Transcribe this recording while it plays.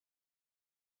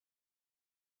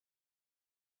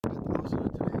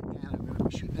and I'm going to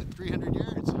be shooting at 300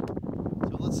 yards.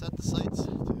 So let's set the sights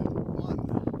to 1,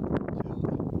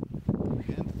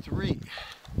 2, and 3.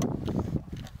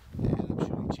 And I'm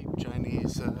shooting cheap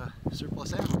Chinese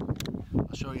surplus ammo.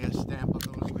 I'll show you a stamp of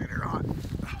those later on.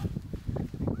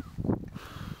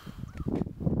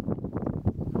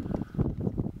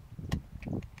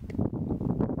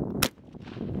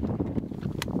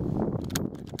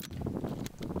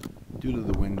 Due to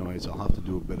the wind noise, I'll have to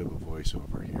do a bit of a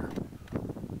voiceover here.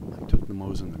 I took the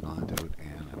Mosin Nagant out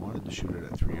and I wanted to shoot it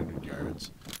at 300 yards.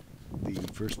 The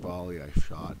first volley I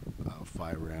shot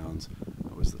 5 rounds.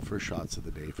 That was the first shots of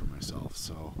the day for myself.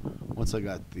 So once I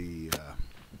got the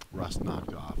rust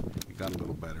knocked off, it got a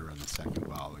little better on the second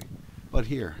volley. But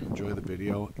here, enjoy the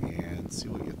video and see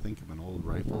what you think of an old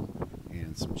rifle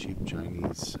and some cheap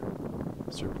Chinese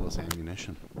surplus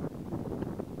ammunition.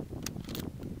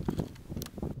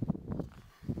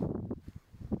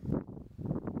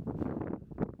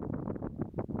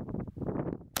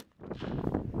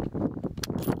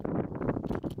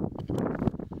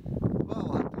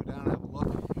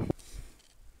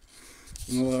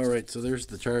 Alright, so there's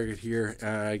the target here.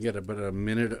 I get about a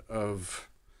minute of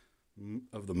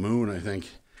the moon, I think.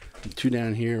 2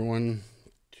 down here, 1,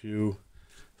 2,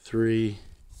 3,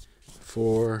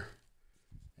 4,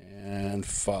 and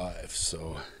 5.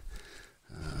 So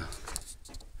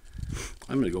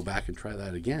I'm going to go back and try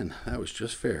that again. That was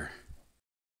just fair.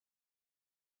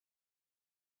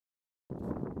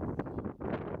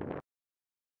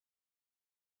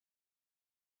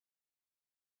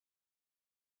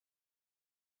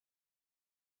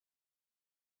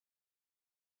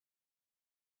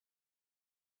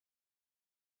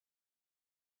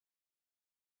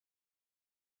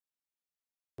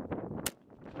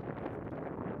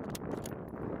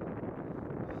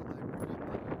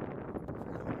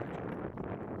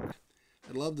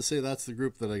 I'd love to say that's the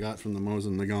group that I got from the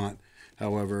Mosin Nagant.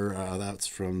 However, that's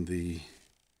from the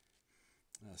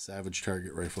Savage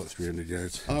target rifle at 300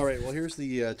 yards. All right, well, here's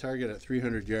the target at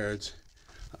 300 yards.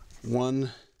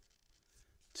 1,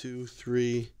 2,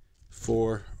 3,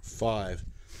 4, 5.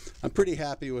 I'm pretty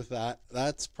happy with that.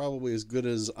 That's probably as good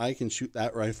as I can shoot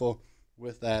that rifle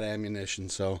with that ammunition.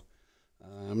 So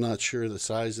I'm not sure the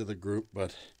size of the group,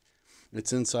 but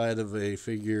it's inside of a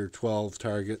figure 12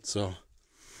 target. So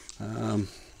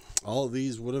all of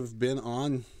these would have been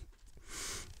on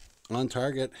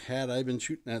target had I been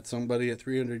shooting at somebody at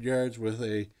 300 yards with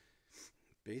a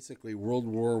basically World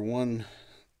War I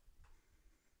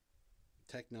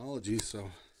technology.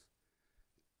 So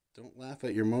don't laugh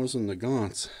at your Mosin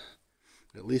Nagants,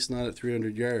 at least not at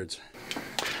 300 yards.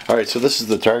 Alright, so this is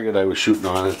the target I was shooting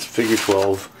on. It's figure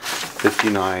 12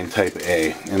 59 type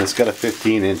A, and it's got a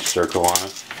 15-inch circle on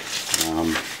it.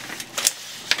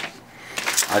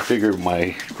 I figured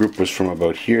my group was from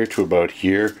about here to about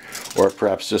here, or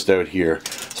perhaps just out here.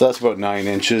 So that's about 9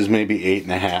 inches, maybe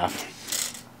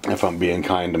 8.5, if I'm being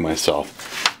kind to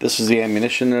myself. This is the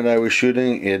ammunition that I was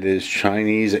shooting. It is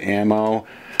Chinese ammo,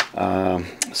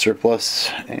 surplus,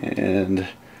 and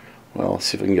well, let's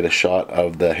see if I can get a shot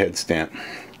of the head stamp.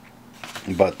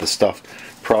 But the stuff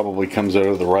probably comes out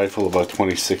of the rifle about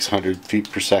 2,600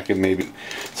 feet per second. Maybe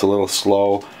it's a little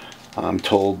slow. I'm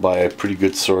told by a pretty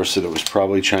good source that it was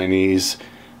probably Chinese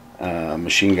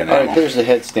machine gun ammo. Alright, there's the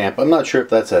head stamp. I'm not sure if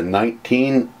that's a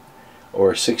 19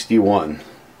 or a 61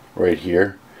 right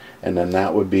here. And then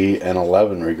that would be an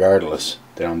 11 regardless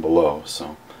down below.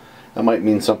 So that might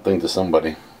mean something to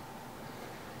somebody.